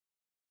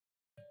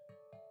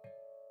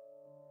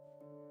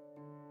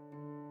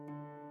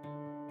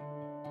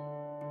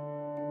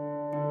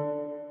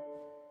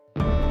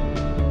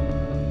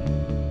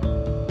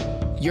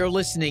You're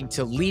listening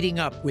to Leading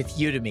Up with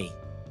Udemy.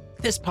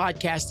 This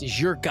podcast is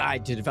your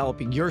guide to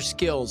developing your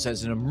skills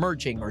as an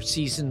emerging or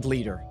seasoned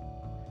leader.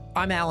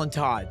 I'm Alan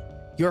Todd,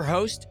 your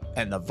host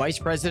and the Vice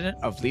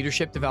President of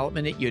Leadership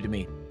Development at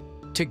Udemy.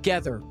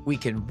 Together, we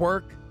can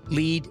work,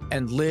 lead,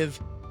 and live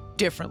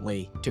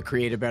differently to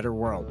create a better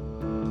world.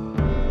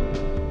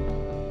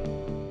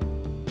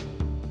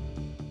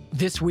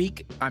 This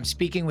week, I'm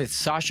speaking with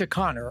Sasha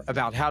Connor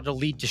about how to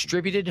lead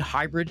distributed,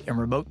 hybrid, and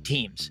remote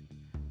teams.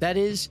 That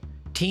is,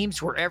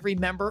 teams where every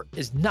member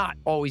is not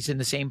always in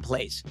the same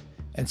place.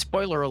 And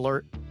spoiler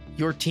alert,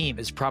 your team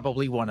is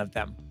probably one of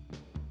them.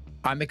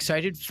 I'm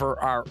excited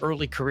for our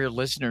early career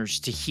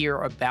listeners to hear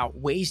about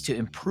ways to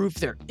improve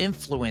their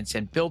influence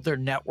and build their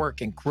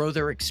network and grow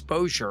their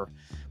exposure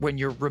when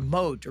you're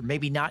remote or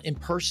maybe not in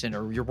person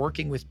or you're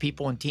working with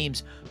people and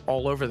teams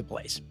all over the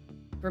place.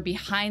 We're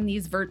behind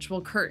these virtual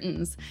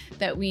curtains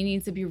that we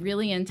need to be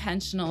really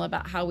intentional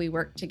about how we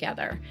work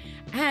together.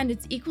 And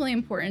it's equally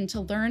important to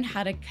learn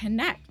how to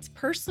connect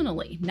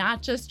personally,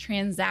 not just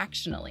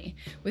transactionally,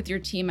 with your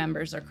team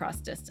members across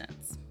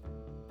distance.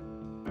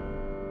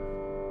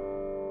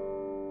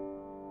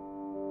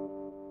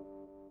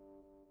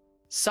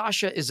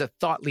 Sasha is a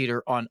thought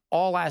leader on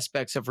all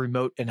aspects of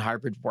remote and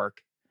hybrid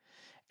work,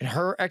 and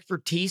her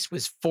expertise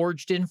was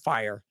forged in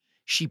fire.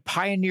 She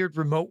pioneered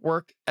remote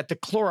work at the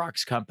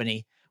Clorox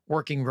Company,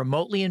 working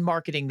remotely in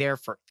marketing there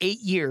for 8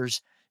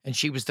 years, and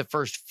she was the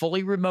first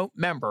fully remote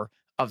member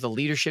of the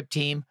leadership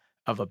team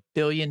of a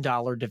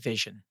billion-dollar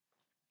division.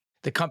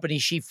 The company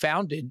she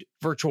founded,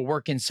 Virtual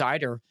Work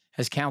Insider,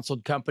 has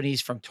counseled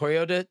companies from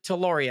Toyota to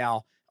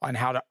L'Oreal on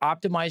how to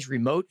optimize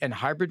remote and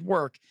hybrid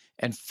work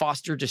and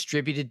foster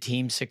distributed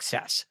team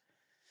success.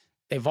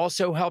 They've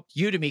also helped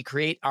Udemy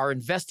create our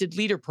Invested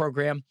Leader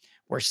program,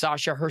 where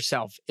Sasha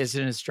herself is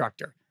an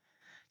instructor.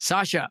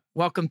 Sasha,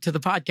 welcome to the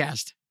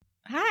podcast.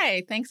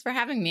 Hi, thanks for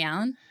having me,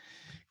 Alan.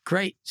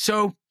 Great.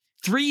 So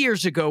 3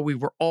 years ago, we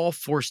were all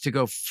forced to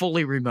go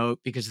fully remote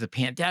because of the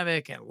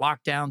pandemic and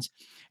lockdowns.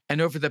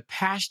 And over the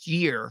past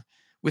year,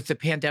 with the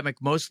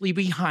pandemic mostly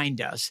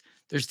behind us,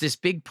 there's this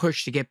big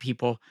push to get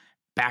people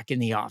back in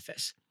the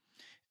office.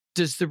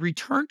 Does the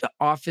return to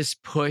office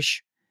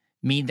push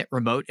mean that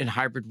remote and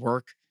hybrid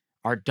work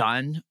are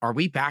done? Are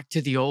we back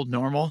to the old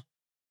normal?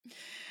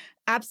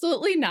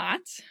 Absolutely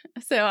not.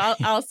 So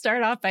I'll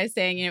start off by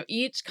saying,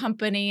 each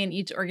company and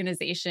each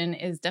organization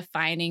is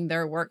defining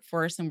their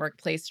workforce and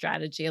workplace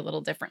strategy a little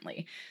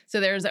differently.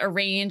 So there's a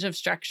range of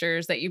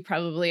structures that you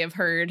probably have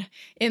heard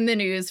in the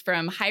news,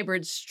 from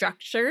hybrid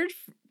structured,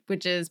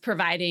 which is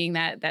providing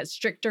that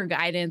stricter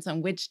guidance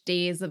on which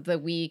days of the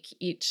week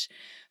each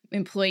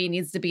employee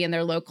needs to be in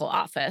their local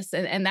office.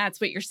 And that's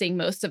what you're seeing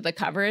most of the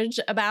coverage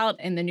about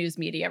in the news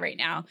media right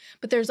now.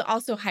 But there's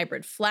also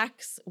hybrid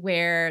flex,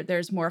 where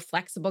there's more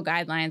flexible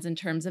guidelines in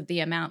terms of the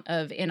amount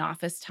of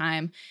in-office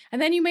time. And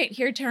then you might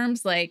hear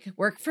terms like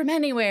work from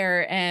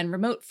anywhere and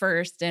remote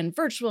first and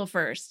virtual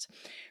first.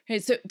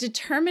 Right? So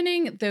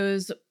determining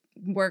those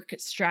work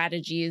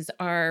strategies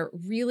are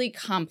really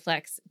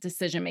complex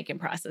decision-making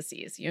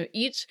processes.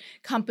 Each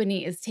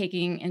company is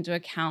taking into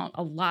account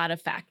a lot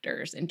of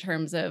factors in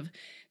terms of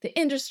the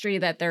industry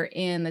that they're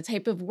in, the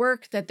type of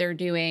work that they're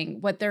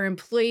doing, what their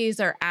employees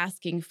are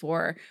asking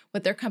for,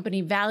 what their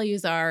company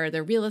values are,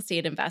 their real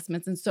estate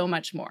investments, and so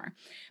much more.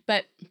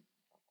 But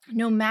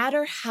no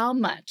matter how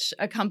much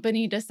a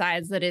company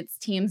decides that its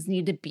teams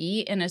need to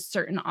be in a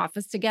certain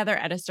office together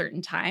at a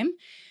certain time,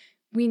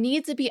 we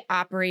need to be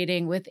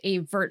operating with a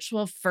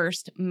virtual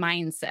first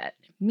mindset,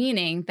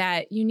 meaning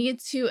that you need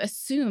to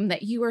assume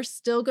that you are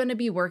still going to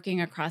be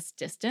working across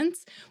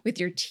distance with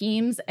your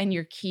teams and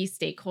your key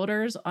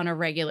stakeholders on a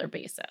regular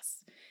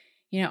basis.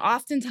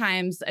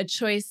 Oftentimes a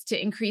choice to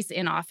increase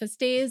in-office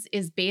days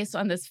is based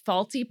on this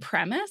faulty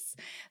premise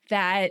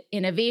that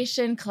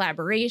innovation,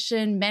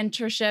 collaboration,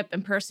 mentorship,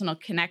 and personal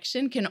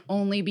connection can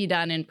only be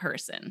done in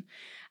person.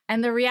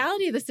 And the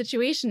reality of the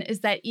situation is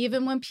that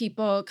even when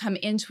people come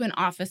into an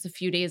office a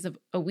few days of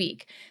a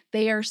week,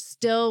 they are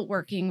still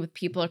working with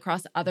people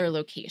across other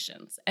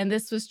locations. And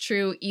this was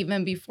true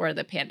even before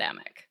the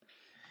pandemic.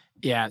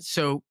 Yeah.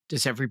 So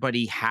does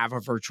everybody have a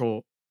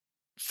virtual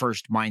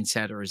first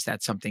mindset, or is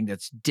that something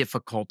that's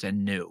difficult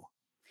and new?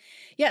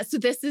 Yeah, so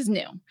this is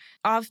new.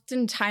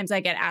 Oftentimes I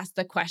get asked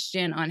the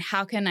question on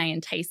how can I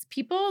entice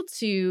people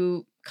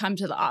to come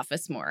to the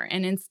office more?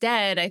 And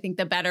instead, I think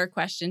the better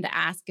question to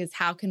ask is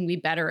how can we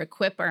better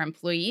equip our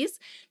employees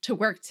to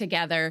work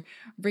together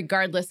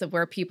regardless of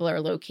where people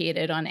are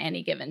located on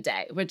any given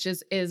day, which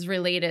is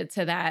related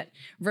to that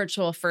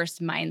virtual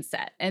first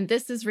mindset. And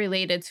this is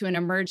related to an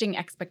emerging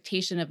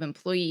expectation of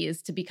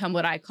employees to become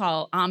what I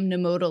call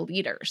omnimodal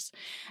leaders.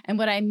 And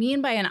what I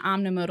mean by an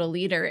omnimodal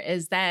leader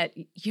is that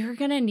you're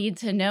going to need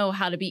to know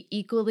how to be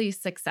equally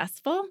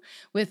successful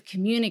with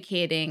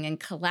communicating and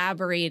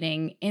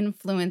collaborating,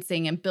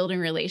 influencing, and building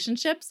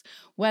relationships,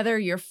 whether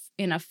you're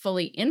in a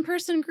fully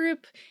in-person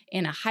group,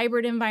 in a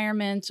hybrid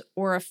environment,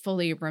 or a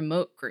fully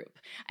remote group.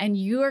 And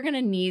you are going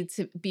to need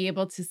to be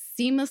able to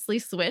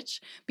seamlessly switch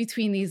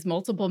between these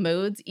multiple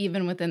modes,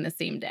 even within the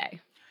same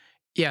day.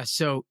 Yeah.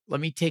 So let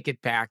me take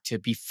it back to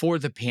before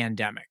the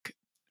pandemic.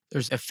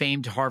 There's a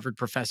famed Harvard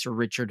professor,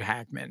 Richard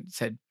Hackman,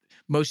 said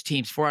most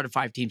teams, 4 out of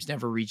 5 teams,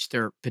 never reach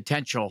their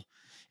potential.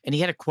 And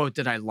he had a quote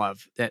that I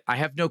love that I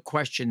have no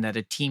question that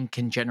a team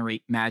can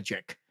generate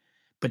magic,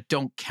 but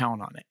don't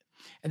count on it.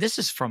 And this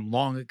is from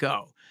long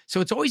ago. So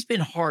it's always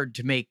been hard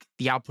to make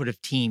the output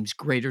of teams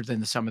greater than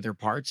the sum of their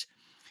parts.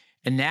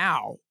 And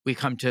now we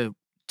come to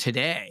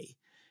today,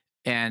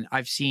 and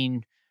I've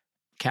seen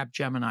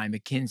Capgemini,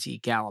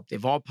 McKinsey, Gallup,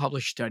 they've all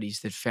published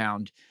studies that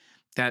found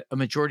that a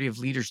majority of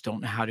leaders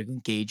don't know how to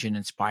engage and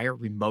inspire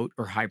remote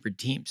or hybrid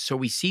teams. So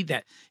we see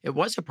that it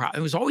was a problem.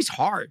 It was always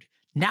hard.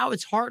 Now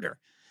it's harder.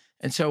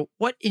 And so,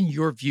 what, in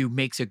your view,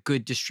 makes a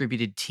good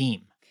distributed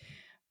team?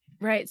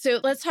 Right. So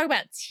let's talk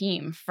about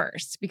team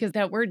first, because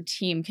that word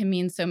team can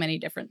mean so many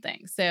different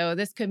things. So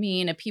this could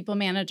mean a people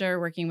manager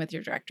working with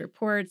your direct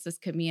reports. This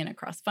could mean a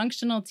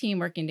cross-functional team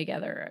working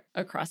together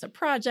across a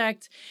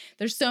project.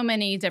 There's so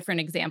many different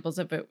examples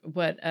of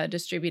what a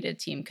distributed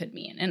team could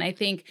mean. And I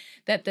think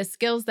that the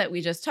skills that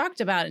we just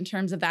talked about in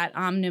terms of that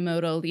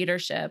omnimodal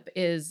leadership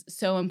is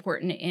so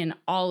important in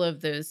all of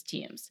those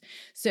teams.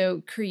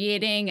 So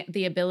creating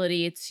the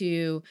ability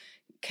to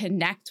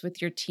connect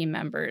with your team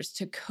members,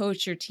 to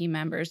coach your team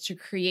members, to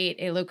create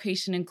a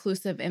location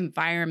inclusive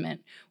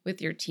environment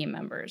with your team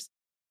members.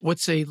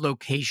 What's a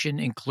location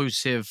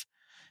inclusive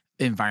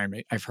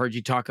environment? I've heard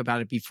you talk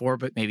about it before,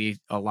 but maybe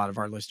a lot of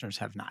our listeners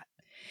have not.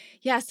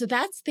 Yeah, so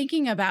that's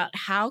thinking about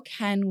how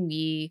can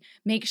we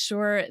make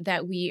sure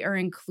that we are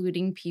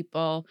including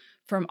people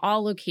from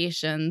all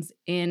locations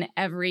in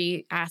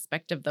every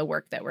aspect of the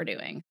work that we're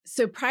doing.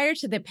 So prior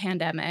to the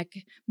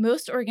pandemic,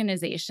 most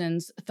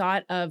organizations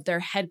thought of their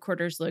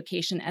headquarters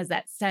location as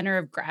that center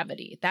of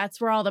gravity. That's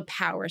where all the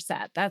power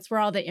sat. That's where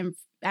all the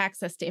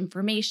access to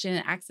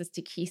information, access to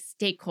key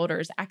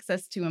stakeholders,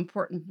 access to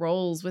important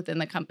roles within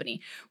the company.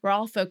 We're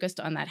all focused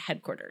on that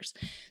headquarters.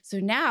 So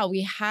now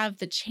we have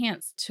the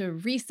chance to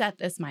reset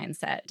this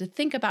mindset, to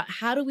think about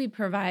how do we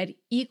provide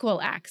equal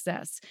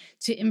access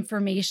to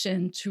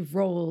information, to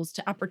roles,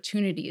 to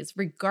opportunities,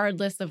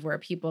 regardless of where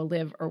people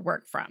live or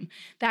work from.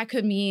 That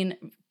could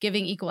mean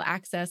giving equal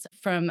access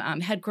from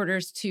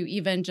headquarters to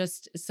even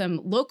just some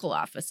local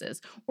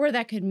offices, or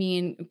that could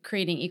mean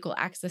creating equal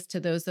access to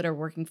those that are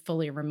working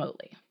fully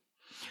remotely.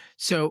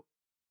 So,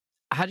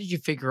 how did you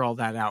figure all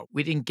that out?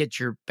 We didn't get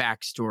your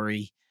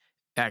backstory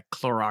at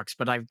Clorox,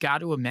 but I've got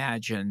to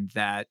imagine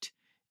that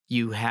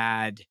you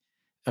had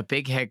a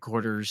big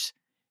headquarters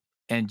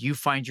and you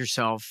find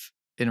yourself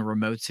in a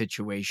remote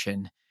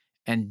situation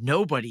and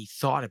nobody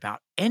thought about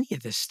any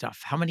of this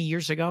stuff. How many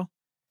years ago?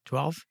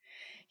 12?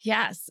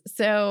 Yes.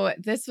 So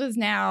this was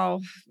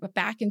now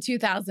back in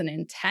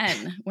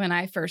 2010 when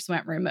I first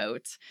went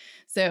remote.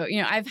 So,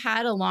 I've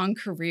had a long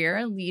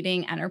career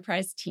leading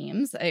enterprise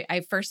teams.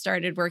 I first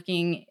started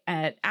working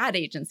at ad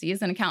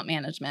agencies and account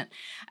management.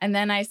 And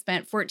then I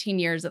spent 14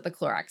 years at the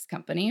Clorox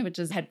Company, which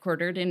is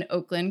headquartered in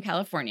Oakland,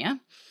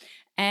 California.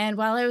 And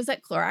while I was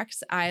at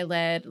Clorox, I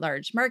led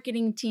large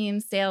marketing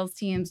teams, sales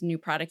teams, new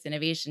product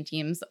innovation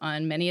teams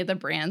on many of the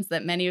brands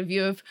that many of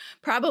you have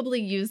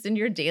probably used in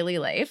your daily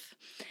life.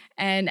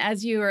 And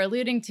as you were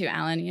alluding to,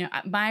 Alan,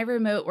 my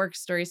remote work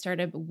story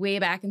started way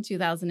back in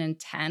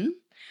 2010.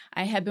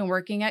 I had been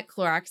working at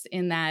Clorox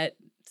in that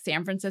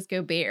San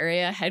Francisco Bay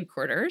Area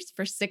headquarters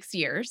for 6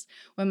 years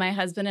when my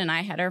husband and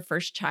I had our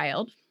first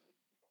child.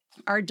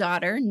 Our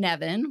daughter,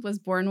 Nevin, was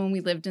born when we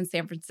lived in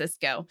San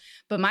Francisco,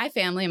 but my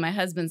family and my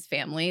husband's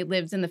family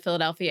lived in the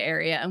Philadelphia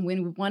area, and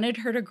we wanted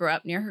her to grow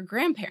up near her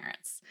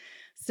grandparents.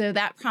 So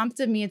that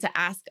prompted me to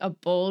ask a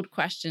bold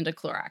question to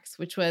Clorox,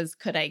 which was,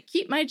 could I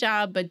keep my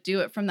job but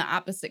do it from the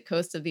opposite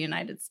coast of the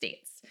United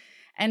States?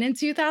 And in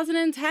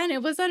 2010,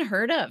 it was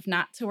unheard of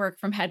not to work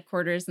from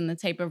headquarters in the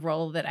type of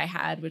role that I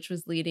had, which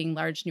was leading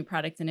large new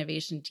product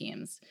innovation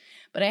teams.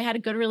 But I had a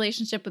good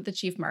relationship with the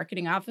chief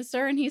marketing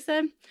officer, and he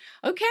said,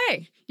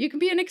 okay, you can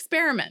be an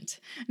experiment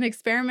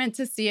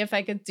to see if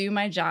I could do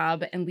my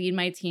job and lead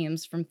my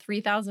teams from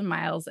 3,000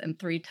 miles and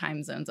 3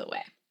 time zones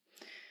away.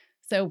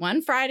 So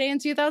one Friday in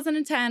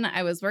 2010,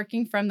 I was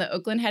working from the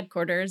Oakland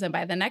headquarters, and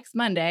by the next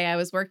Monday, I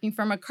was working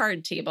from a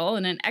card table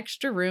in an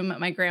extra room at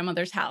my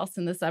grandmother's house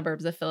in the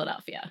suburbs of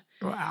Philadelphia.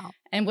 Wow.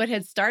 And what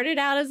had started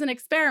out as an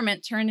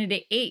experiment turned into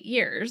 8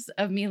 years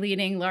of me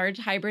leading large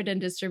hybrid and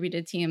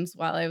distributed teams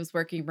while I was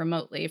working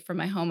remotely from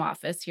my home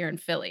office here in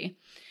Philly.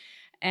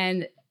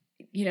 And,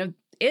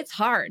 it's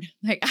hard.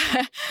 Like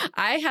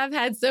I have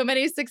had so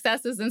many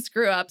successes and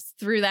screw ups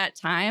through that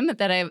time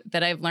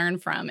that I've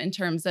learned from in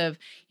terms of,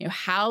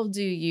 how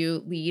do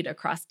you lead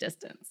across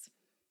distance?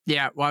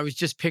 Yeah. Well, I was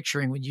just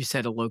picturing when you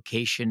said a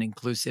location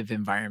inclusive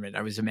environment,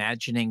 I was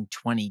imagining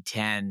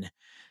 2010.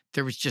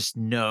 There was just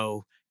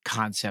no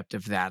concept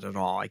of that at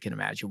all. I can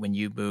imagine when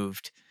you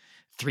moved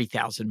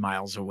 3,000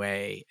 miles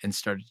away and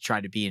started to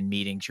try to be in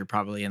meetings, you're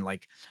probably in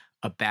like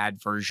a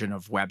bad version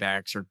of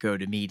WebEx or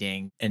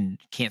GoToMeeting and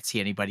can't see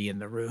anybody in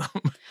the room.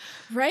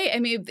 Right. I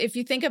mean, if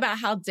you think about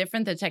how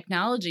different the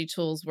technology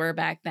tools were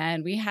back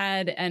then, we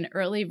had an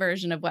early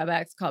version of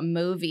WebEx called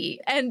Movi,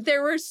 and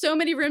there were so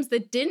many rooms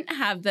that didn't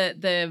have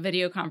the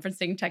video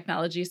conferencing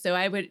technology. So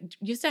I would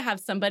used to have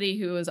somebody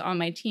who was on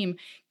my team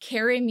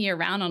carry me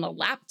around on a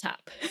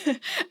laptop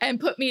and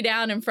put me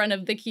down in front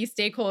of the key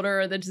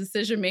stakeholder or the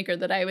decision maker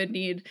that I would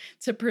need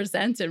to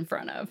present in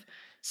front of.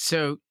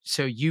 So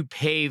you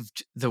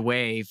paved the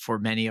way for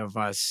many of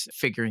us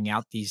figuring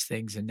out these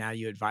things, and now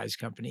you advise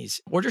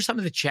companies. What are some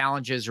of the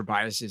challenges or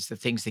biases, the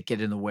things that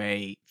get in the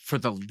way for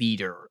the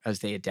leader as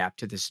they adapt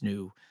to this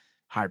new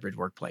hybrid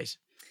workplace?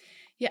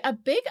 Yeah, a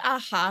big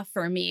aha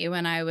for me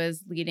when I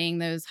was leading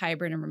those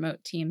hybrid and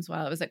remote teams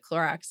while I was at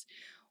Clorox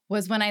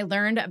was when I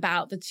learned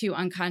about the two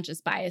unconscious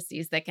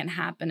biases that can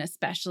happen,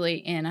 especially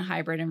in a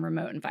hybrid and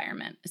remote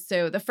environment.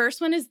 So the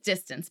first one is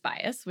distance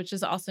bias, which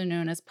is also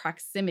known as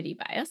proximity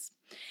bias.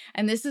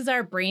 And this is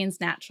our brain's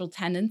natural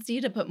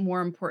tendency to put more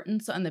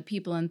importance on the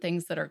people and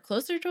things that are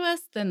closer to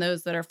us than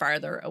those that are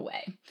farther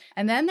away.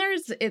 And then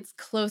there's its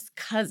close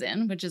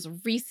cousin, which is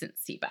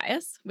recency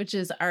bias, which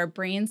is our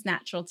brain's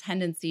natural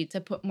tendency to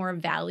put more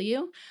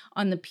value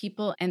on the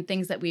people and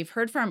things that we've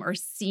heard from or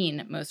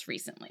seen most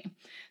recently.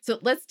 So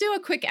let's do a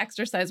quick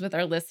exercise with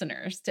our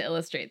listeners to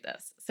illustrate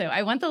this. So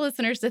I want the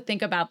listeners to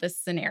think about this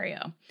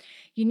scenario.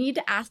 You need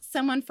to ask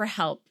someone for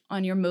help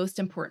on your most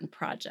important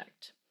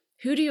project.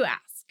 Who do you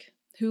ask?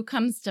 Who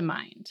comes to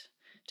mind?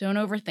 Don't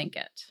overthink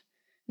it.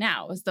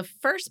 Now, is the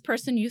first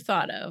person you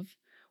thought of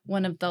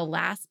one of the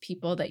last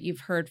people that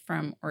you've heard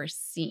from or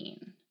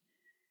seen?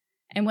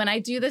 And when I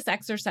do this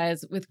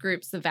exercise with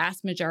groups, the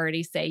vast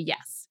majority say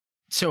yes.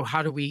 So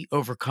how do we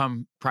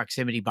overcome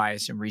proximity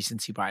bias and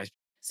recency bias?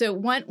 So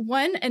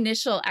one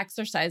initial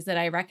exercise that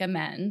I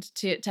recommend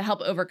to help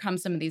overcome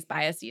some of these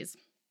biases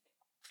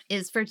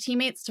is for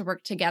teammates to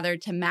work together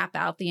to map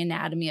out the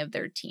anatomy of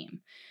their team.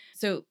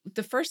 So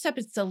the first step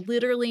is to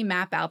literally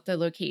map out the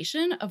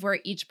location of where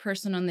each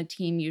person on the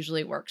team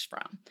usually works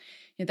from.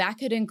 That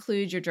could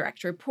include your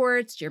direct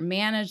reports, your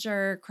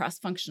manager,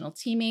 cross-functional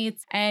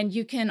teammates, and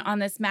you can on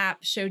this map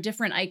show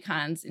different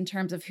icons in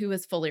terms of who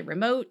is fully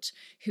remote,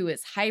 who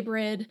is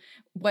hybrid,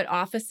 what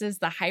offices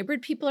the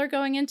hybrid people are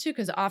going into,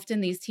 because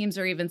often these teams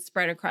are even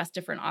spread across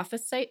different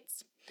office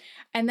sites.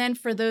 And then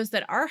for those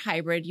that are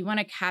hybrid, you want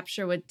to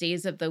capture what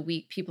days of the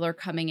week people are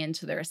coming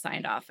into their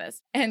assigned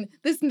office. And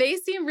this may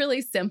seem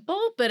really simple,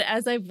 but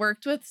as I've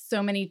worked with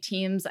so many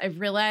teams, I've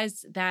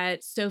realized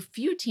that so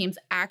few teams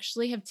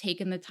actually have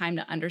taken the time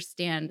to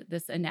understand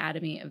this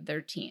anatomy of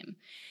their team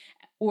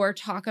or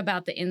talk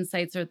about the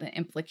insights or the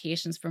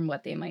implications from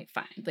what they might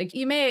find. Like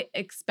you may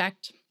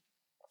expect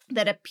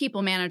that a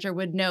people manager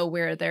would know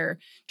where their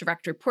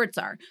direct reports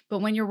are. But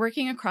when you're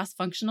working across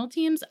functional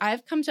teams,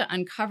 I've come to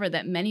uncover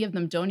that many of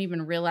them don't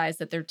even realize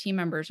that their team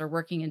members are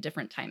working in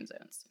different time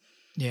zones.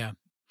 Yeah.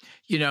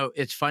 You know,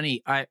 it's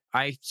funny.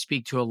 I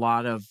speak to a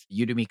lot of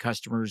Udemy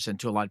customers and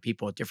to a lot of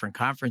people at different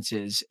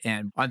conferences.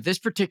 And on this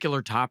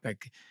particular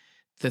topic,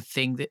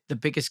 the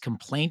biggest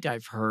complaint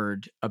I've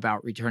heard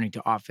about returning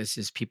to office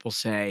is people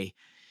say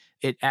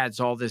it adds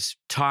all this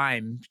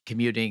time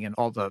commuting and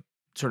all the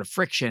sort of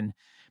friction.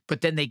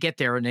 But then they get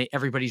there and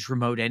everybody's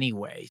remote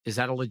anyway. Is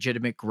that a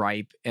legitimate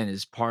gripe? And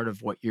is part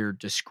of what you're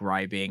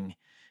describing,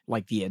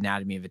 like the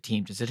anatomy of a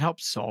team, does it help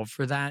solve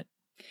for that?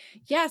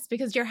 Yes,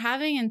 because you're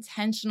having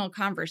intentional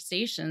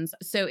conversations.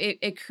 So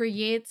it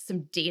creates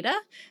some data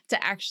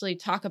to actually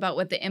talk about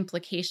what the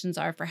implications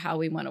are for how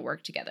we want to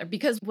work together.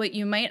 Because what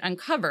you might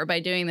uncover by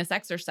doing this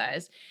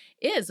exercise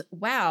is,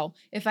 wow,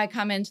 if I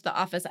come into the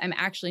office, I'm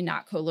actually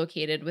not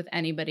co-located with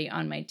anybody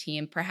on my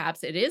team.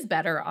 Perhaps it is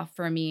better off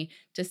for me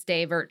to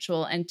stay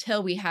virtual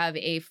until we have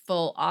a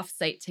full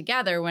offsite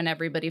together when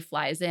everybody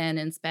flies in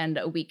and spend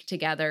a week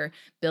together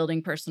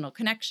building personal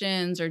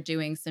connections or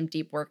doing some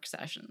deep work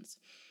sessions.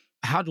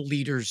 How do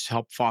leaders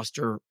help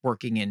foster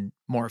working in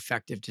more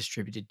effective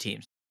distributed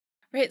teams?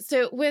 Right.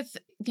 So with,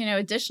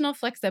 additional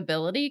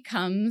flexibility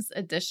comes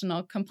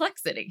additional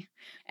complexity.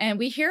 And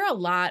we hear a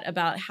lot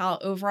about how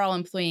overall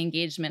employee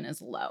engagement is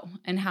low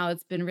and how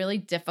it's been really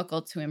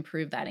difficult to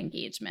improve that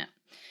engagement.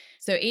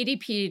 So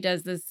ADP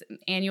does this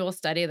annual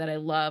study that I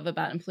love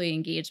about employee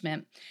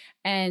engagement.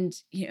 And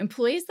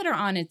employees that are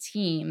on a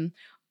team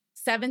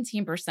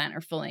 17%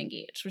 are fully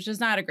engaged, which is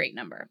not a great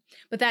number.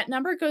 But that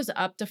number goes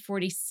up to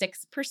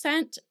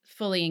 46%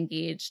 fully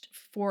engaged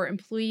for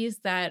employees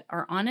that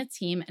are on a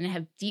team and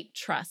have deep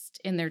trust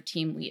in their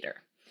team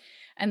leader.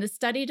 And the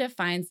study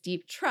defines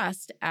deep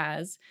trust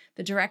as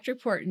the direct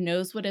report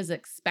knows what is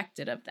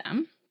expected of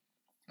them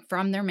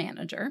from their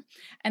manager,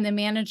 and the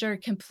manager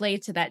can play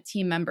to that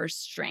team member's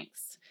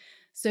strengths.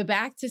 So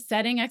back to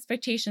setting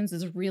expectations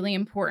is really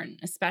important,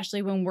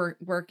 especially when we're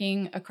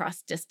working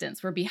across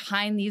distance. We're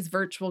behind these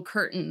virtual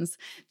curtains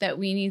that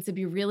we need to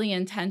be really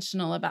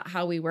intentional about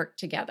how we work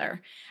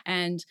together.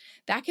 And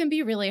that can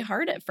be really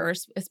hard at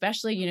first,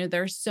 especially,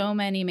 there's so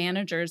many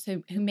managers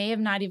who may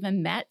have not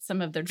even met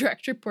some of their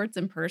direct reports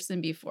in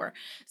person before.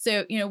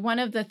 So, one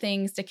of the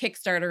things to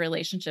kickstart a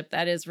relationship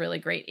that is really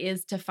great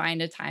is to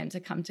find a time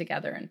to come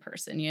together in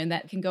person.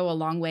 That can go a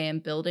long way in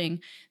building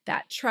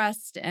that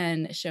trust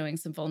and showing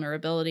some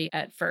vulnerability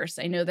at first.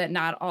 I know that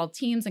not all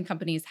teams and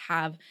companies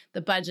have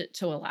the budget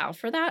to allow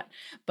for that,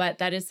 but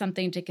that is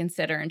something to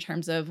consider in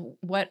terms of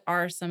what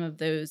are some of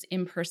those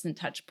in-person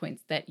touch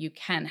points that you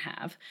can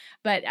have.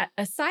 But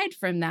aside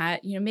from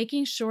that,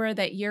 making sure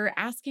that you're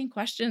asking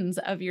questions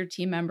of your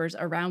team members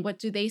around what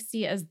do they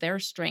see as their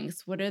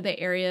strengths? What are the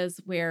areas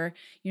where,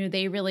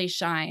 they really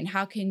shine?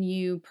 How can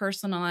you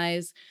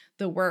personalize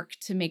the work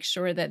to make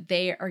sure that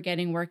they are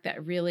getting work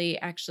that really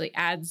actually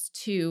adds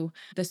to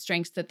the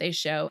strengths that they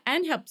show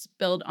and helps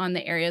build on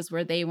the areas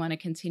where they want to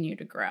continue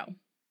to grow?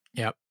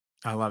 Yep.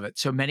 I love it.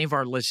 So many of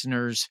our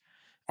listeners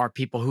are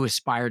people who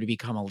aspire to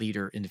become a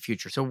leader in the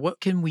future. So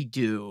what can we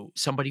do,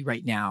 somebody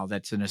right now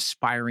that's an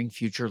aspiring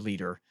future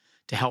leader,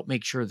 to help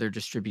make sure their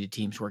distributed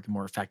teams working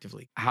more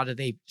effectively? How do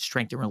they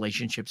strengthen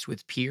relationships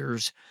with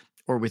peers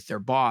or with their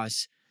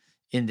boss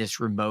in this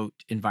remote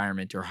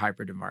environment or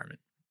hybrid environment?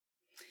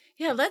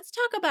 Yeah, let's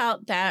talk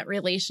about that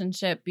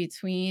relationship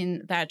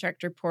between that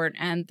direct report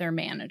and their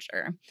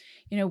manager.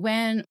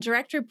 When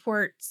direct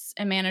reports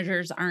and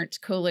managers aren't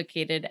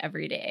co-located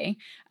every day,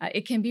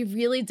 it can be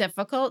really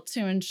difficult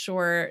to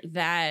ensure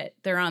that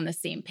they're on the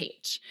same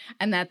page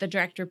and that the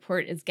direct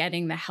report is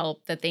getting the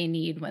help that they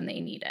need when they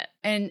need it.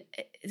 And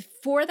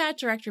for that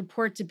direct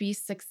report to be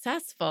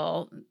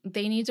successful,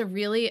 they need to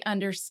really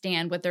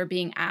understand what they're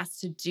being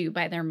asked to do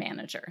by their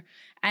manager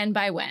and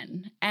by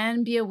when,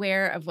 and be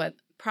aware of what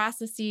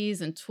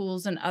processes and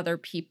tools and other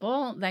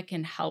people that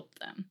can help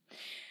them.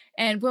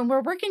 And when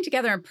we're working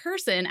together in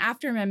person,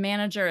 after a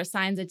manager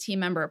assigns a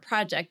team member a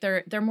project,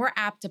 they're more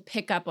apt to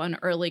pick up on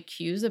early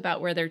cues about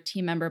where their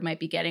team member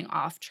might be getting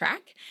off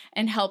track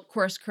and help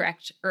course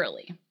correct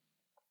early.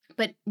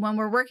 But when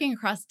we're working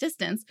across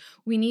distance,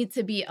 we need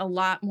to be a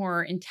lot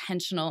more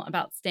intentional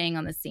about staying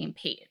on the same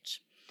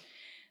page.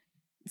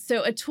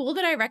 So a tool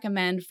that I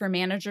recommend for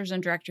managers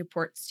and direct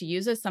reports to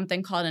use is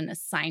something called an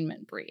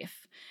assignment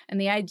brief. And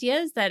the idea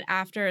is that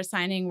after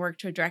assigning work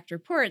to a direct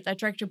report, that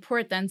direct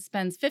report then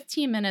spends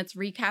 15 minutes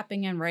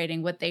recapping and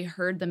writing what they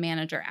heard the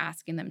manager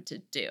asking them to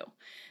do.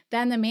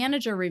 Then the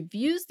manager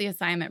reviews the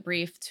assignment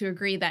brief to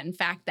agree that, in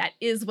fact, that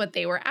is what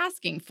they were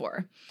asking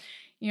for.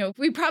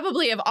 We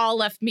probably have all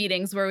left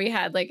meetings where we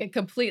had like a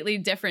completely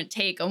different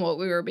take on what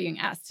we were being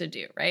asked to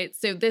do, right?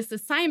 So this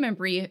assignment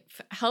brief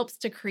helps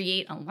to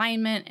create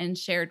alignment and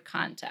shared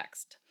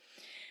context.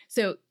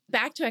 So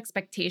back to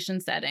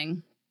expectation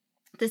setting.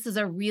 This is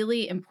a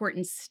really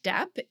important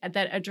step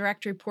that a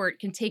direct report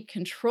can take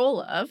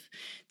control of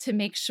to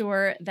make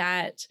sure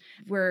that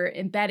we're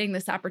embedding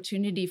this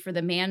opportunity for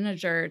the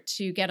manager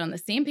to get on the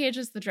same page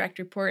as the direct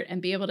report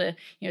and be able to,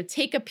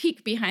 take a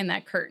peek behind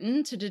that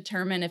curtain to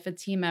determine if a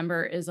team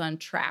member is on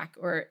track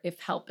or if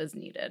help is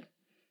needed.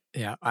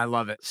 Yeah, I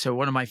love it. So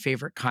one of my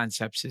favorite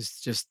concepts is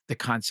just the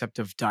concept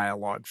of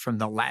dialogue, from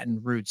the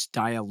Latin roots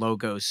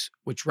dialogos,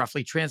 which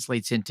roughly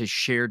translates into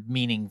shared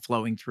meaning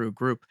flowing through a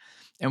group.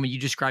 And when you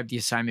describe the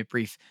assignment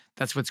brief,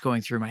 that's what's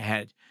going through my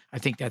head. I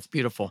think that's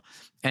beautiful.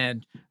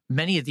 And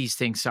many of these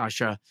things,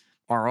 Sasha,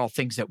 are all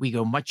things that we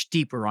go much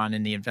deeper on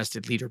in the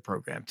Invested Leader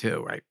program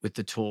too, right? With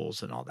the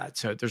tools and all that.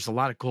 So there's a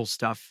lot of cool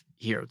stuff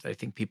here that I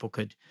think people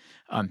could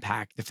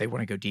unpack if they want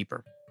to go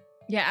deeper.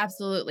 Yeah,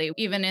 absolutely.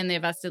 Even in the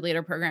Invested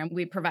Leader program,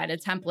 we provide a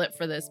template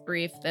for this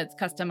brief that's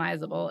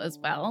customizable as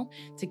well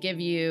to give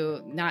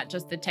you not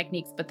just the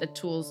techniques, but the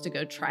tools to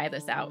go try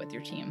this out with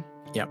your team.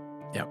 Yep.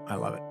 Yep. I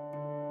love it.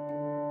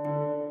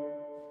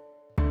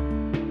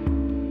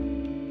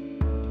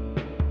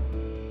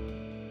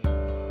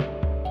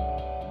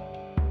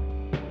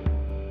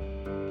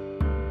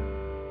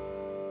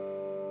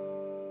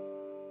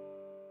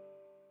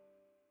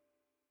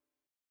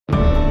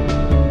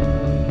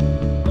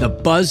 The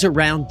buzz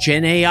around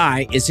Gen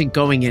AI isn't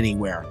going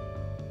anywhere.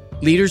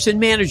 Leaders and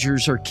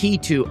managers are key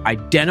to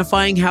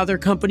identifying how their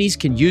companies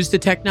can use the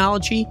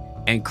technology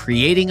and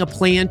creating a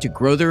plan to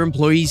grow their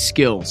employees'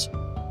 skills.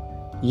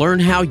 Learn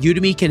how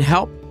Udemy can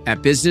help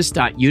at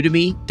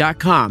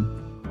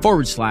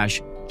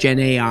business.udemy.com/Gen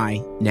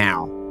AI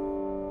now.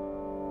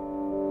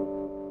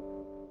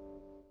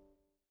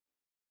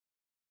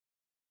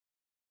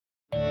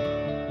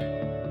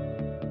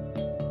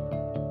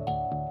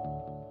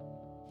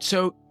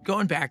 So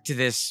going back to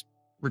this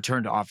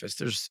return to office,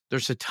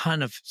 there's a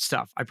ton of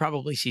stuff. I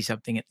probably see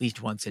something at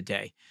least once a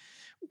day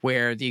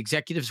where the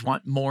executives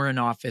want more in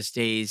office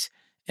days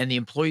and the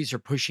employees are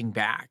pushing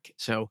back.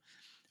 So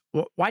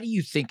why do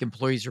you think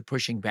employees are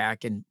pushing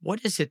back, and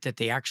what is it that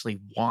they actually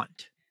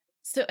want?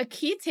 So, a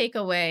key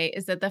takeaway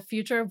is that the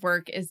future of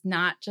work is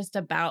not just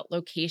about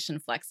location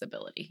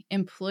flexibility.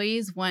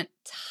 Employees want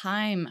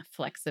time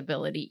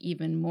flexibility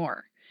even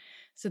more.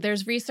 So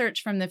there's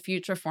research from the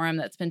Future Forum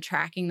that's been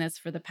tracking this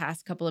for the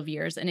past couple of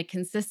years, and it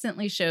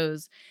consistently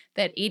shows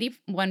that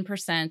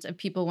 81% of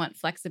people want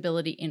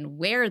flexibility in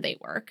where they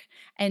work,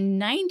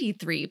 and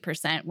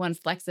 93% want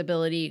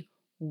flexibility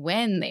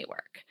when they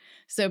work.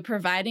 So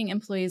providing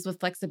employees with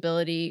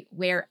flexibility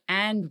where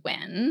and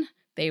when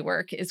they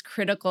work is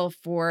critical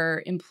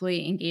for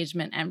employee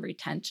engagement and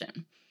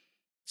retention.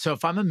 So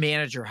if I'm a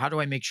manager, how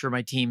do I make sure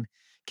my team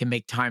can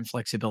make time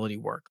flexibility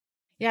work?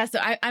 Yeah, so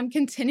I'm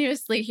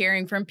continuously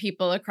hearing from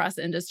people across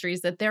industries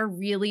that they're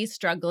really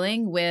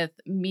struggling with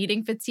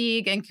meeting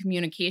fatigue and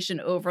communication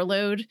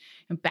overload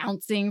and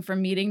bouncing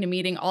from meeting to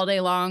meeting all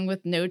day long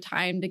with no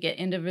time to get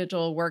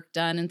individual work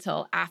done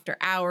until after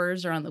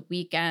hours or on the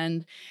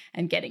weekend,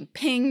 and getting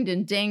pinged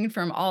and dinged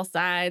from all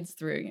sides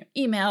through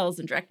emails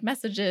and direct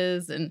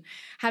messages, and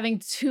having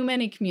too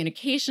many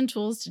communication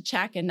tools to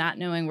check and not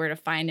knowing where to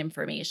find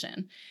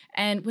information.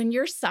 And when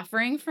you're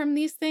suffering from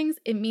these things,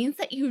 it means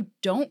that you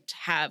don't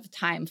have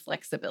time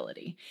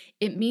flexibility.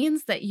 It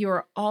means that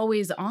you're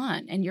always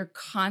on and you're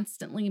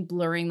constantly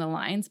blurring the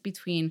lines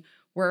between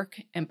work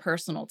and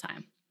personal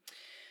time.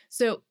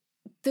 So,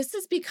 this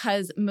is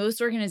because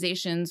most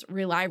organizations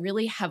rely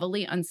really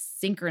heavily on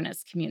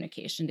synchronous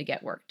communication to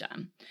get work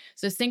done.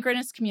 So,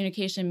 synchronous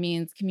communication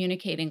means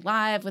communicating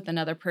live with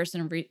another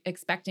person,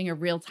 expecting a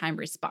real time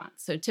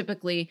response. So,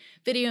 typically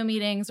video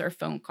meetings or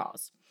phone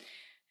calls.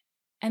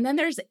 And then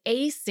there's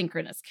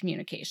asynchronous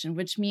communication,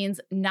 which means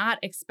not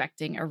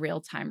expecting a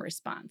real time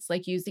response,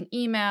 like using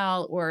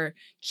email or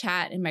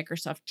chat in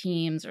Microsoft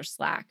Teams or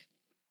Slack.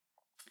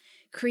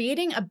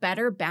 Creating a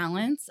better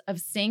balance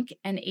of sync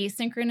and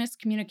asynchronous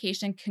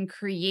communication can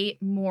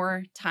create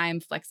more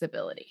time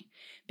flexibility,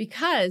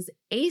 because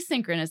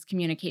asynchronous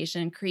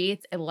communication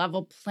creates a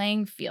level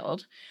playing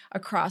field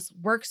across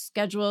work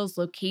schedules,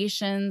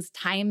 locations,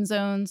 time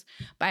zones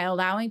by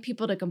allowing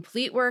people to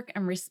complete work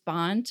and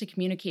respond to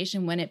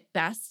communication when it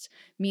best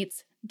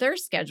meets their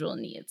schedule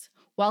needs,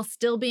 while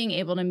still being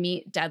able to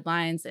meet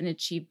deadlines and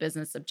achieve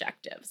business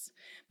objectives.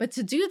 But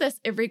to do this,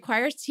 it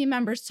requires team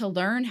members to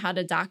learn how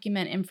to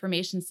document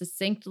information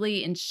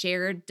succinctly in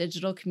shared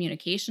digital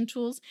communication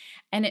tools,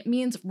 and it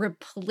means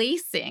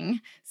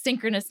replacing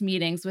synchronous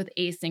meetings with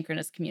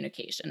asynchronous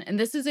communication. And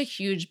this is a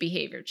huge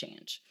behavior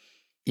change.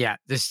 Yeah,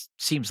 this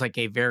seems like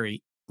a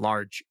very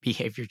large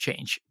behavior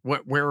change.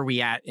 Where are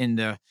we at in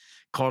the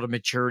call to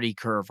maturity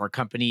curve? Are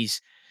companies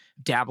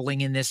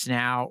dabbling in this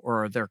now,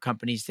 or are there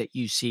companies that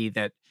you see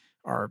that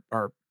are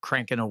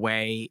cranking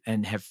away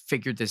and have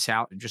figured this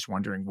out? And just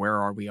wondering, where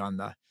are we on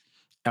the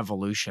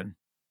evolution?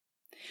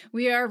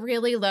 We are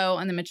really low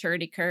on the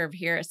maturity curve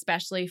here,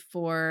 especially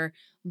for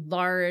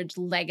large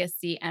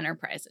legacy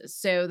enterprises.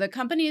 So the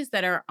companies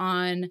that are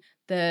on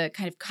the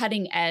kind of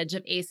cutting edge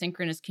of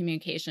asynchronous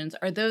communications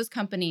are those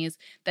companies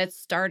that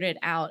started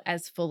out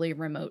as fully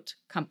remote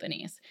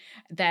companies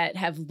that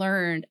have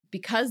learned,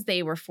 because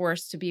they were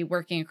forced to be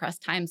working across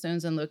time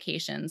zones and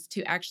locations,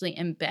 to actually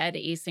embed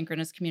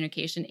asynchronous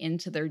communication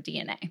into their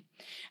DNA.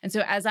 And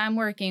so as I'm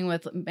working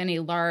with many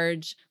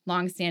large,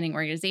 longstanding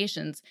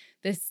organizations,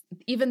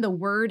 even the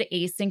word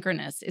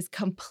asynchronous is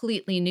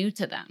completely new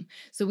to them.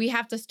 So we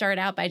have to start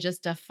out by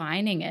just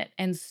defining it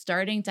and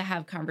starting to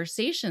have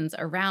conversations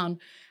around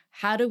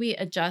how do we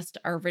adjust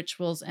our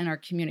rituals and our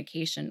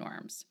communication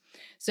norms.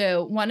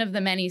 So one of the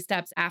many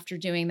steps after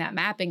doing that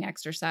mapping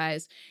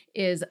exercise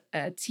is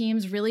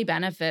teams really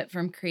benefit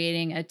from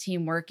creating a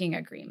team working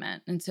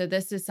agreement. And so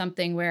this is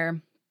something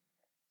where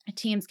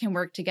teams can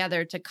work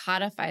together to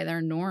codify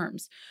their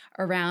norms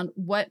around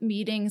what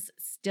meetings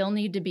still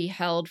need to be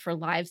held for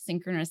live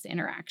synchronous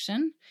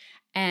interaction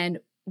and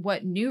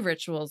what new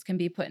rituals can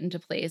be put into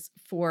place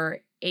for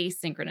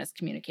asynchronous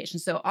communication.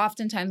 So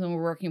oftentimes when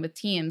we're working with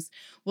teams,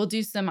 we'll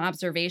do some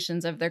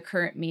observations of their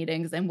current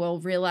meetings, and we'll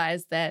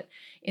realize that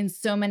in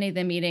so many of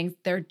the meetings,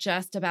 they're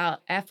just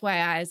about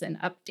FYIs and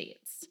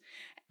updates.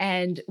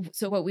 And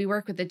so what we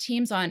work with the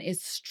teams on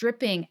is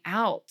stripping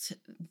out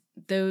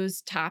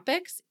those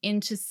topics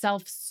into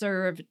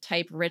self-serve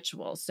type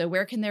rituals. So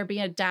where can there be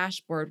a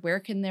dashboard? Where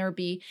can there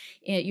be,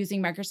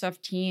 using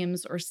Microsoft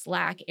Teams or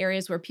Slack,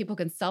 areas where people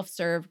can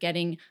self-serve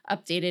getting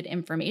updated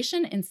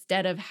information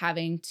instead of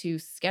having to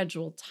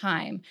schedule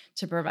time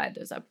to provide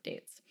those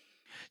updates?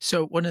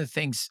 So one of the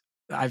things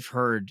I've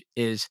heard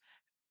is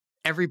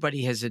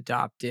everybody has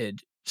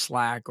adopted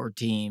Slack or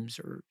Teams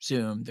or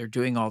Zoom. They're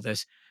doing all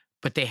this,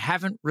 but they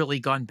haven't really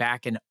gone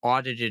back and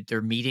audited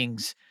their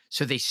meetings.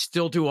 So they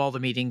still do all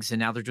the meetings, and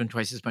now they're doing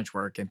twice as much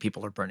work and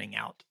people are burning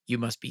out. You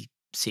must be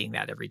seeing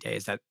that every day.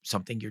 Is that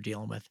something you're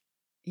dealing with?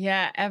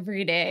 Yeah,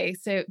 every day.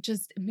 So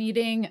just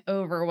meeting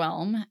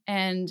overwhelm.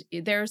 And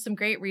there's some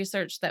great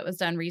research that was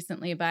done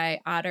recently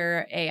by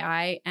Otter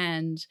AI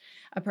and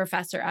a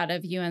professor out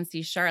of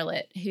UNC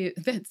Charlotte who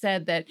that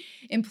said that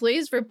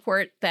employees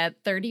report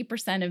that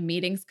 30% of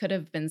meetings could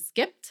have been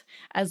skipped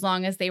as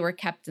long as they were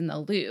kept in the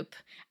loop,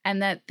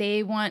 and that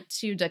they want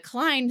to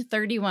decline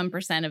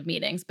 31% of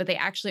meetings, but they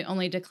actually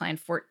only decline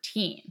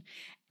 14.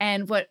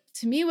 And what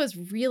to me was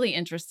really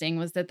interesting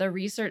was that the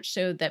research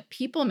showed that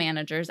people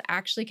managers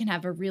actually can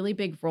have a really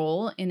big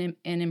role in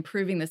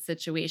improving the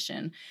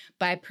situation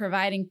by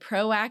providing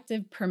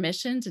proactive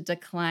permission to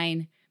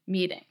decline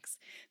meetings.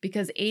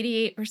 Because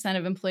 88%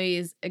 of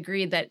employees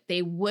agreed that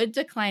they would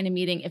decline a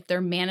meeting if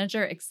their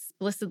manager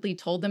explicitly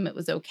told them it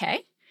was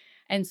okay.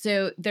 And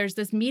so there's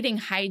this meeting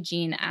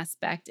hygiene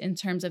aspect in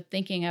terms of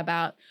thinking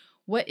about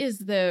what is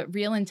the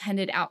real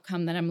intended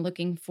outcome that I'm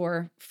looking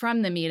for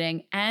from the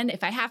meeting? And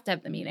if I have to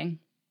have the meeting,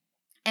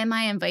 am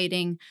I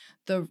inviting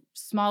the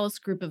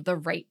smallest group of the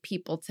right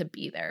people to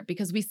be there?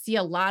 Because we see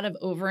a lot of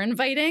over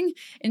inviting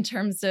in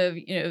terms of,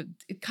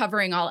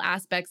 covering all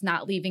aspects,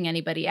 not leaving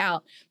anybody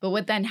out. But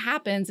what then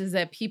happens is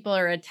that people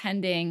are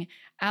attending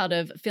out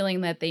of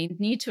feeling that they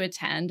need to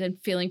attend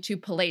and feeling too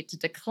polite to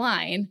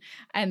decline.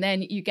 And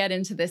then you get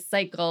into this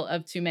cycle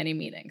of too many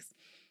meetings.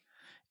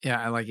 Yeah,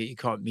 I like it. You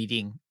call it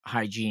meeting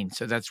hygiene.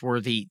 So that's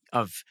worthy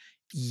of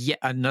yet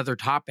another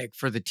topic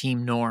for the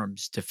team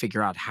norms to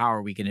figure out how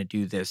are we going to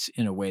do this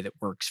in a way that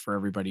works for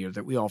everybody or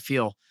that we all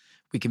feel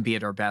we can be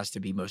at our best to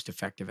be most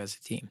effective as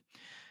a team.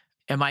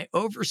 Am I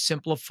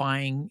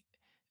oversimplifying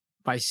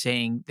by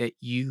saying that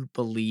you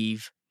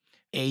believe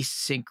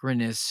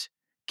asynchronous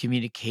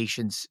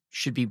communications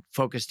should be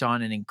focused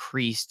on and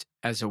increased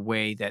as a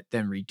way that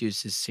then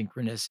reduces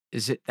synchronous?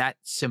 Is it that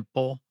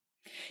simple?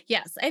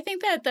 Yes, I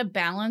think that the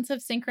balance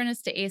of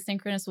synchronous to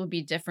asynchronous will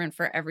be different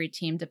for every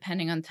team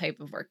depending on the type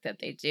of work that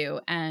they do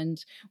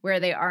and where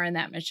they are in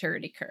that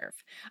maturity curve.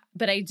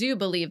 But I do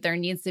believe there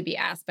needs to be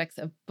aspects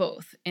of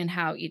both in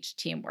how each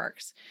team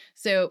works.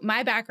 So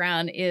my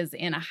background is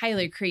in a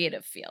highly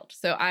creative field.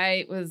 So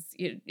I was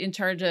in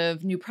charge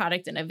of new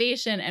product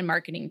innovation and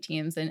marketing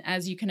teams. And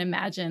as you can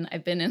imagine,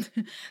 I've been in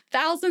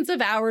thousands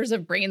of hours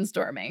of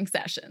brainstorming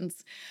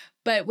sessions.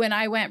 But when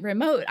I went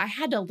remote, I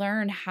had to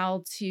learn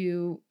how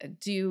to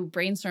do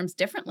brainstorms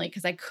differently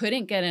because I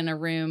couldn't get in a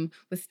room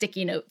with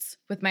sticky notes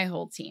with my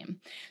whole team.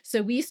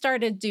 So we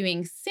started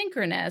doing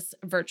synchronous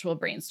virtual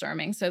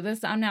brainstorming. So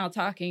this, I'm now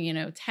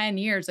talking, 10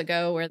 years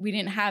ago where we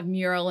didn't have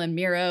Mural and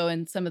Miro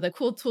and some of the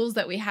cool tools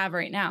that we have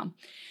right now.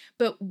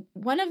 But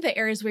one of the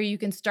areas where you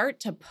can start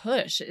to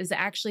push is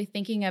actually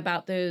thinking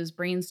about those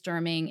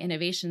brainstorming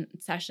innovation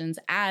sessions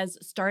as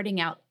starting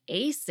out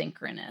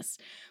asynchronous.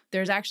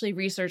 There's actually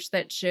research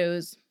that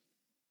shows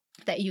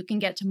that you can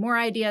get to more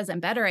ideas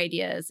and better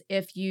ideas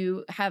if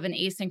you have an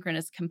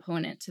asynchronous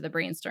component to the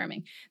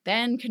brainstorming,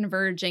 then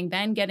converging,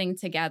 then getting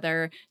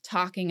together,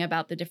 talking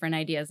about the different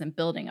ideas and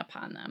building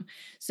upon them.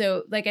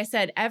 So, like I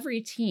said,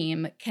 every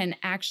team can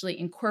actually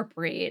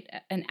incorporate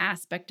an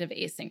aspect of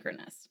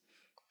asynchronous.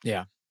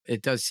 Yeah,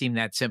 it does seem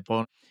that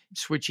simple.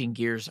 Switching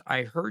gears,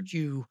 I heard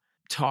you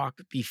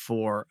talk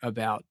before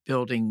about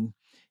building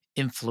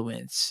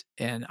influence.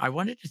 And I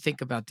wanted to think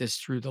about this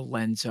through the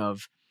lens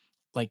of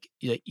like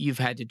you've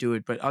had to do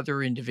it, but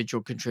other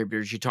individual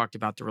contributors, you talked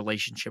about the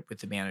relationship with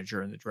the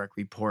manager and the direct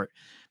report.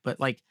 But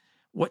like,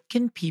 what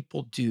can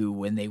people do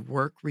when they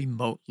work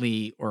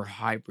remotely or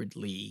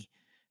hybridly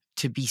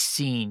to be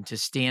seen, to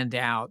stand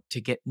out, to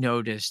get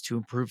noticed, to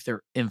improve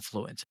their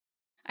influence?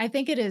 I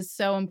think it is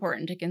so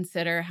important to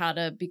consider how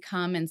to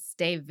become and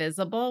stay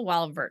visible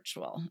while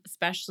virtual,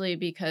 especially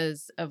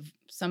because of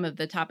some of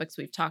the topics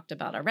we've talked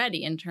about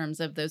already in terms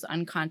of those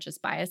unconscious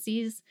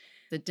biases,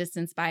 the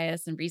distance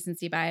bias and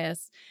recency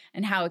bias,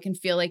 and how it can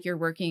feel like you're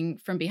working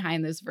from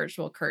behind those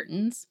virtual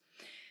curtains.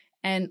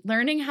 And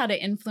learning how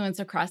to influence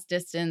across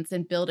distance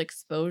and build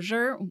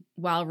exposure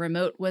while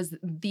remote was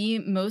the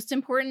most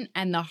important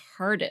and the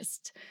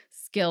hardest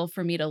skill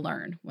for me to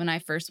learn when I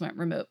first went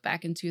remote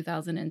back in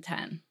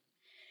 2010.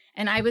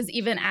 And I was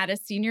even at a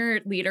senior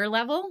leader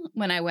level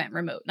when I went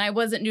remote. And I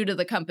wasn't new to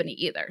the company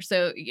either.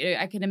 So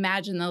I can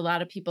imagine a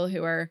lot of people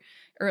who are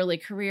early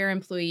career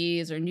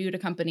employees or new to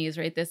companies,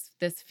 right? This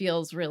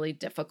feels really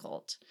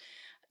difficult.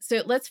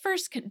 So let's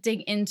first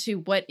dig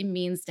into what it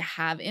means to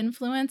have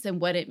influence and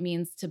what it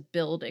means to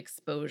build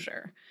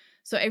exposure.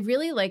 So I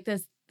really like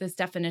this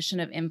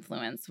definition of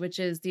influence, which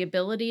is the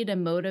ability to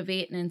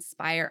motivate and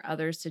inspire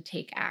others to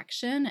take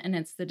action. And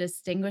it's the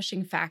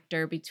distinguishing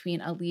factor between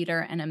a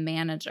leader and a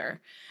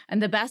manager.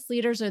 And the best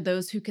leaders are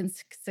those who can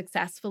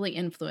successfully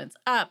influence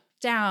up,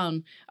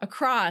 down,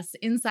 across,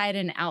 inside,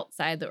 and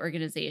outside the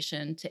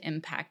organization to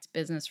impact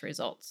business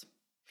results.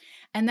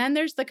 And then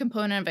there's the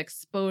component of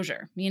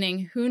exposure,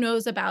 meaning who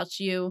knows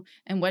about you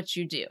and what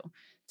you do.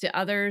 Do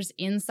others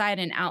inside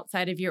and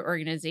outside of your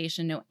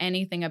organization know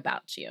anything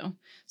about you?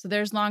 So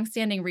there's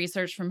longstanding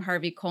research from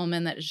Harvey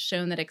Coleman that has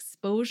shown that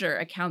exposure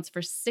accounts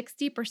for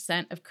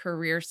 60% of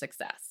career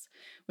success,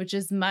 which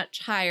is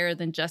much higher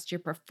than just your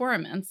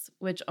performance,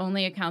 which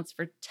only accounts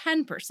for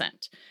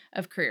 10%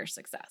 of career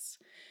success.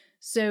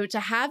 So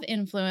to have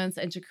influence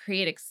and to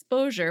create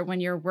exposure when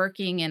you're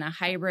working in a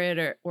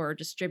hybrid or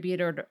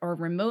distributed or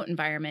remote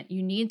environment,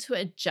 you need to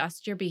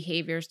adjust your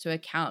behaviors to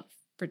account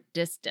for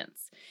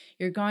distance.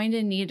 You're going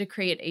to need to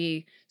create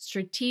a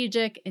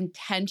strategic,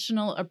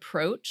 intentional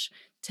approach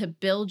to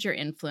build your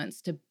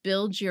influence, to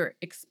build your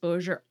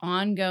exposure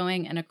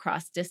ongoing and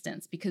across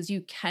distance, because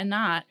you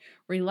cannot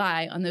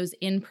rely on those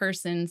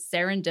in-person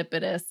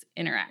serendipitous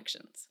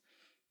interactions.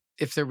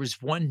 If there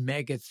was one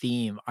mega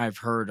theme I've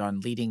heard on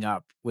leading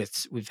up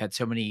with, we've had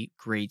so many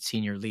great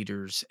senior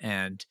leaders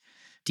and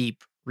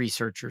deep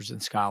researchers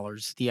and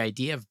scholars, the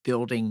idea of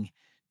building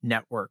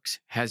networks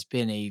has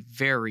been a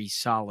very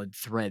solid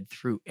thread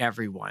through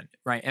everyone,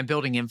 right? And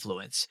building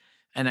influence.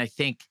 And I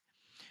think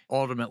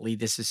ultimately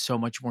this is so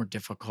much more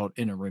difficult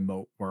in a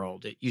remote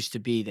world. It used to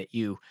be that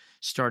you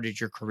started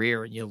your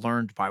career and you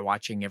learned by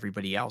watching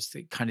everybody else,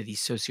 the kind of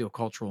these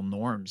sociocultural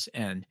norms.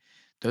 And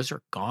those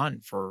are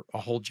gone for a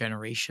whole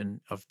generation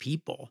of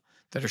people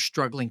that are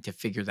struggling to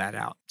figure that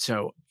out.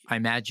 So I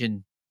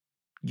imagine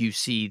you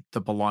see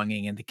the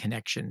belonging and the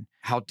connection.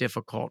 How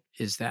difficult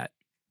is that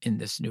in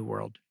this new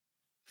world?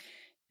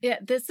 Yeah,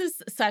 this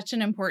is such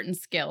an important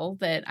skill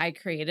that I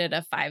created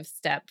a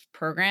 5-step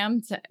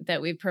program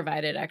that we've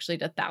provided actually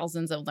to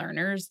thousands of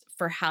learners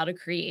for how to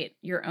create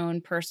your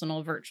own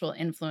personal virtual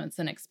influence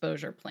and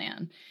exposure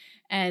plan.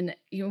 And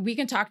we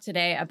can talk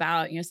today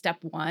about step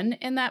 1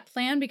 in that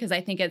plan, because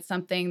I think it's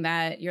something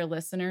that your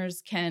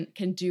listeners can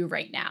do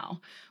right now,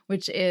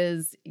 which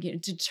is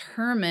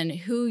determine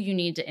who you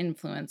need to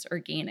influence or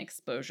gain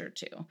exposure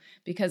to.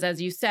 Because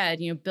as you said,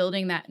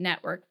 building that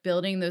network,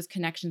 building those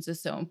connections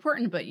is so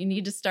important, but you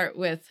need to start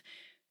with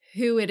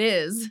who it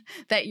is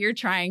that you're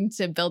trying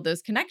to build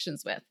those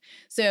connections with.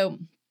 So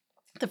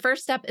the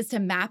first step is to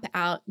map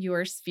out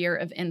your sphere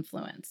of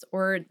influence,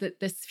 or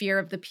the sphere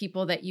of the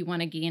people that you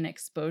want to gain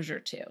exposure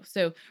to.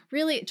 So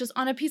really just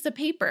on a piece of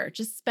paper,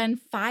 just spend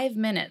 5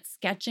 minutes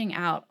sketching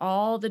out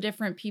all the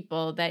different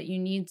people that you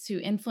need to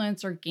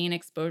influence or gain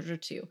exposure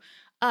to,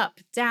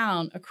 up,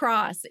 down,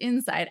 across,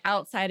 inside,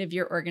 outside of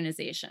your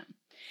organization.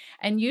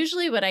 And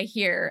usually what I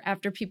hear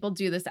after people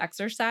do this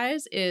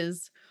exercise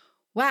is,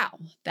 wow,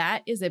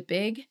 that is a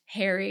big,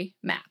 hairy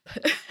map.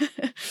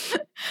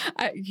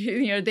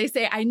 They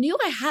say, I knew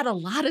I had a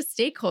lot of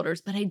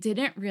stakeholders, but I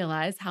didn't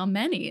realize how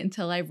many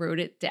until I wrote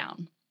it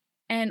down.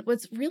 And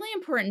what's really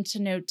important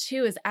to know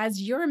too is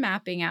as you're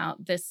mapping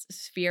out this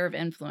sphere of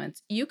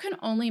influence, you can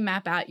only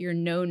map out your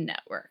known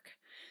network.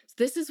 So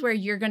this is where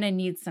you're going to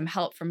need some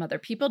help from other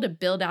people to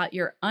build out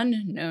your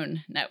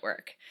unknown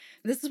network.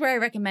 This is where I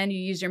recommend you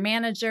use your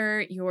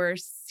manager, your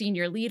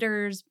senior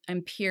leaders,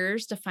 and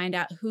peers to find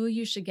out who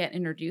you should get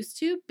introduced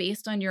to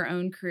based on your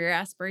own career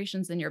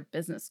aspirations and your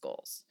business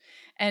goals.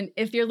 And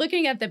if you're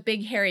looking at the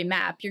big, hairy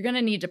map, you're going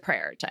to need to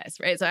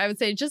prioritize, right? So I would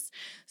say just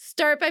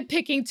start by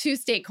picking 2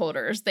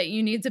 stakeholders that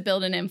you need to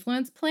build an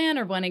influence plan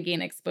or want to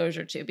gain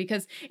exposure to,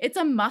 because it's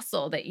a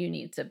muscle that you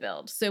need to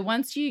build. So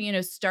once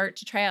you start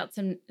to try out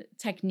some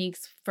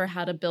techniques for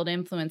how to build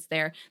influence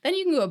there, then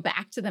you can go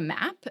back to the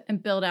map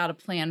and build out a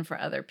plan for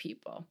other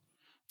people.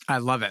 I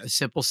love it. A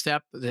simple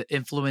step, the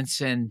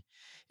influence and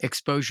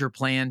exposure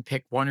plan,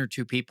 pick 1 or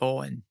 2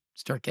 people and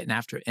start getting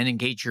after it and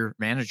engage your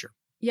manager.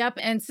 Yep.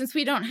 And since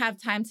we don't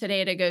have time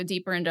today to go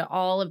deeper into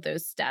all of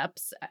those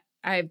steps,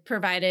 I've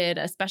provided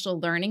a special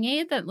learning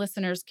aid that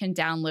listeners can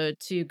download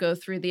to go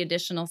through the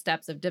additional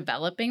steps of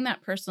developing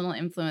that personal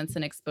influence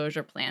and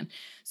exposure plan.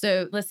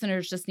 So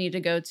listeners just need to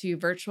go to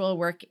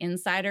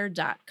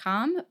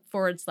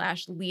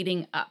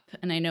virtualworkinsider.com/leading up.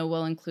 And I know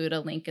we'll include a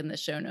link in the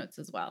show notes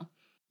as well.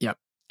 Yep.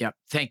 Yep.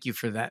 Thank you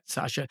for that,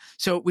 Sasha.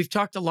 So we've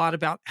talked a lot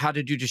about how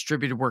to do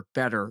distributed work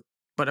better,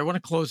 but I want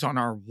to close on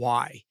our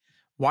why.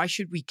 Why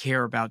should we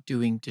care about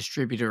doing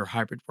distributed or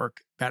hybrid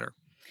work better?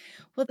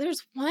 Well,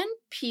 there's one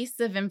piece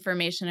of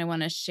information I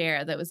want to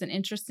share that was an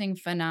interesting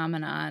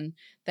phenomenon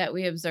that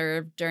we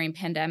observed during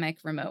pandemic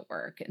remote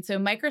work. And so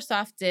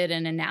Microsoft did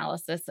an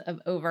analysis of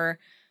over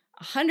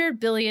 100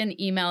 billion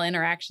email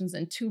interactions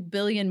and 2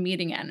 billion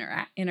meeting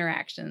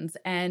interactions.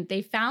 And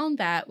they found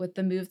that with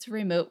the move to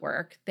remote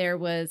work, there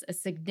was a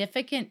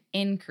significant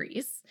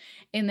increase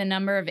in the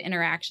number of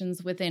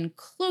interactions within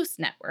close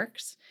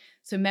networks,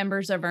 so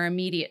members of our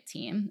immediate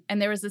team.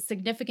 And there was a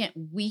significant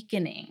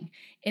weakening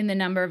in the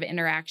number of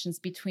interactions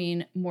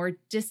between more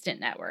distant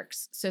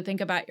networks. So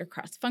think about your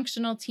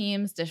cross-functional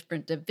teams,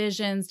 different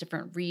divisions,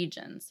 different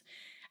regions.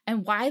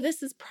 And why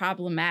this is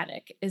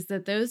problematic is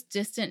that those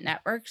distant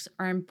networks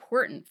are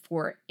important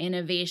for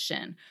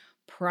innovation,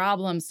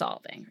 problem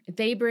solving.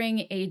 They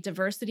bring a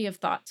diversity of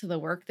thought to the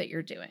work that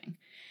you're doing.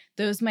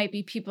 Those might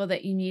be people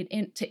that you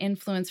need to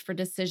influence for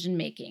decision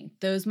making.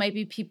 Those might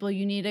be people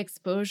you need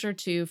exposure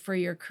to for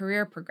your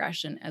career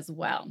progression as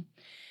well.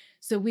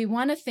 So we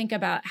want to think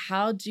about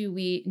how do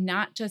we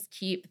not just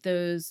keep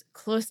those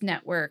close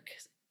network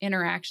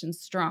interactions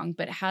strong,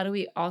 but how do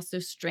we also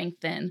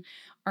strengthen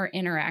our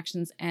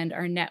interactions and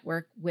our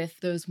network with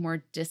those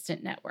more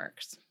distant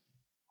networks?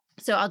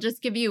 So I'll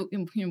just give you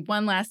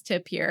one last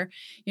tip here.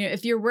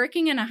 If you're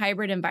working in a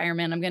hybrid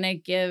environment, I'm going to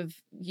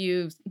give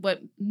you what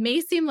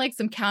may seem like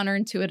some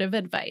counterintuitive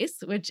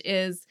advice, which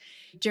is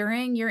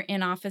during your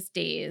in-office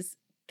days,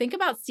 think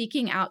about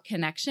seeking out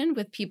connection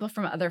with people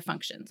from other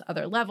functions,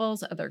 other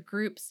levels, other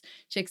groups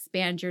to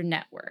expand your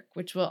network,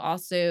 which will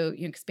also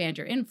expand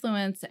your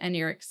influence and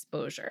your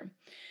exposure.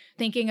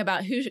 thinking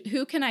about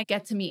who can I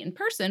get to meet in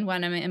person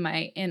when I'm in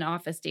my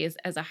in-office days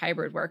as a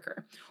hybrid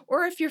worker.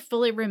 Or if you're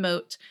fully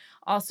remote,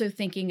 also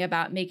thinking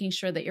about making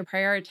sure that you're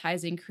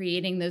prioritizing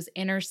creating those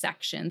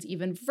intersections,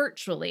 even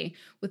virtually,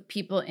 with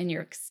people in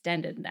your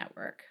extended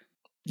network.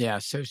 Yeah.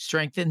 So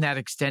strengthen that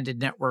extended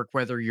network,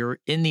 whether you're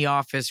in the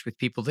office with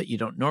people that you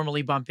don't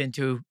normally bump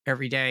into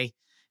every day.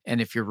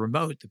 And if you're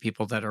remote, the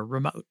people that are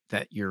remote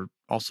that you're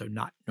also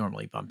not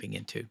normally bumping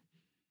into.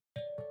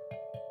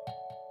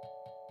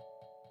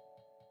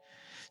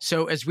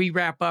 So as we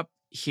wrap up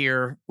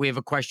here, we have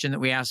a question that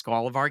we ask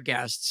all of our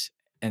guests.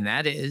 And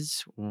that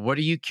is, what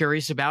are you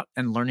curious about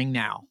and learning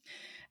now?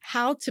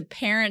 How to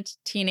parent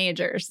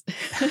teenagers.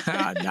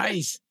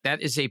 Nice.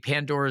 That is a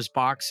Pandora's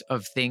box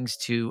of things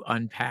to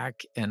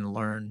unpack and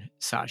learn,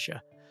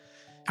 Sasha.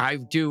 I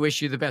do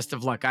wish you the best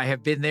of luck. I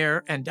have been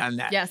there and done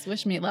that. Yes,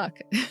 wish me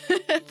luck.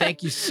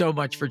 Thank you so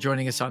much for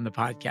joining us on the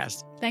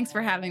podcast. Thanks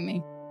for having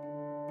me.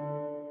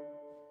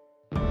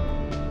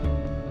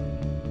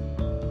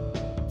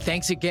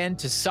 Thanks again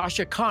to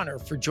Sasha Connor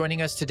for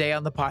joining us today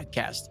on the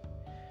podcast.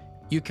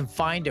 You can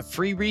find a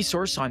free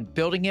resource on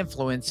building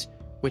influence,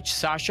 which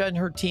Sasha and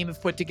her team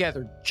have put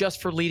together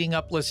just for Leading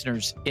Up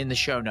listeners, in the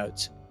show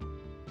notes.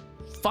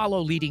 Follow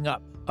Leading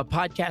Up, a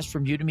podcast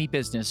from Udemy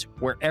Business,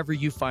 wherever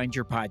you find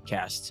your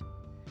podcasts.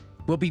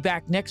 We'll be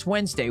back next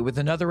Wednesday with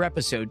another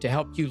episode to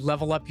help you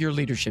level up your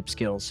leadership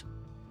skills.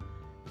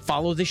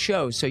 Follow the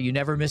show so you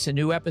never miss a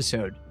new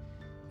episode.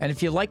 And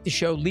if you like the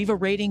show, leave a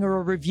rating or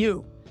a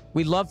review.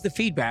 We love the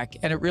feedback,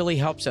 and it really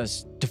helps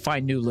us to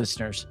find new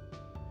listeners.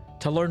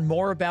 To learn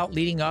more about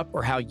Leading Up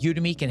or how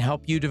Udemy can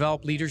help you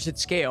develop leaders at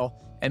scale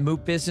and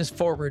move business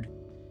forward,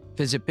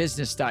 visit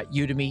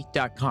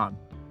business.udemy.com.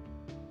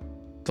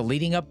 The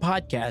Leading Up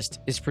podcast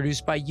is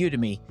produced by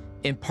Udemy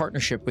in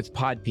partnership with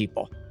Pod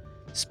People.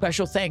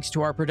 Special thanks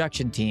to our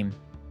production team,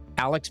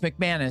 Alex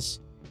McManus,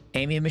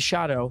 Amy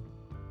Machado,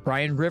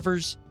 Brian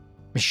Rivers,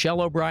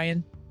 Michelle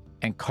O'Brien,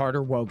 and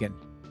Carter Wogan.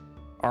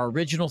 Our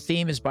original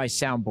theme is by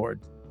Soundboard.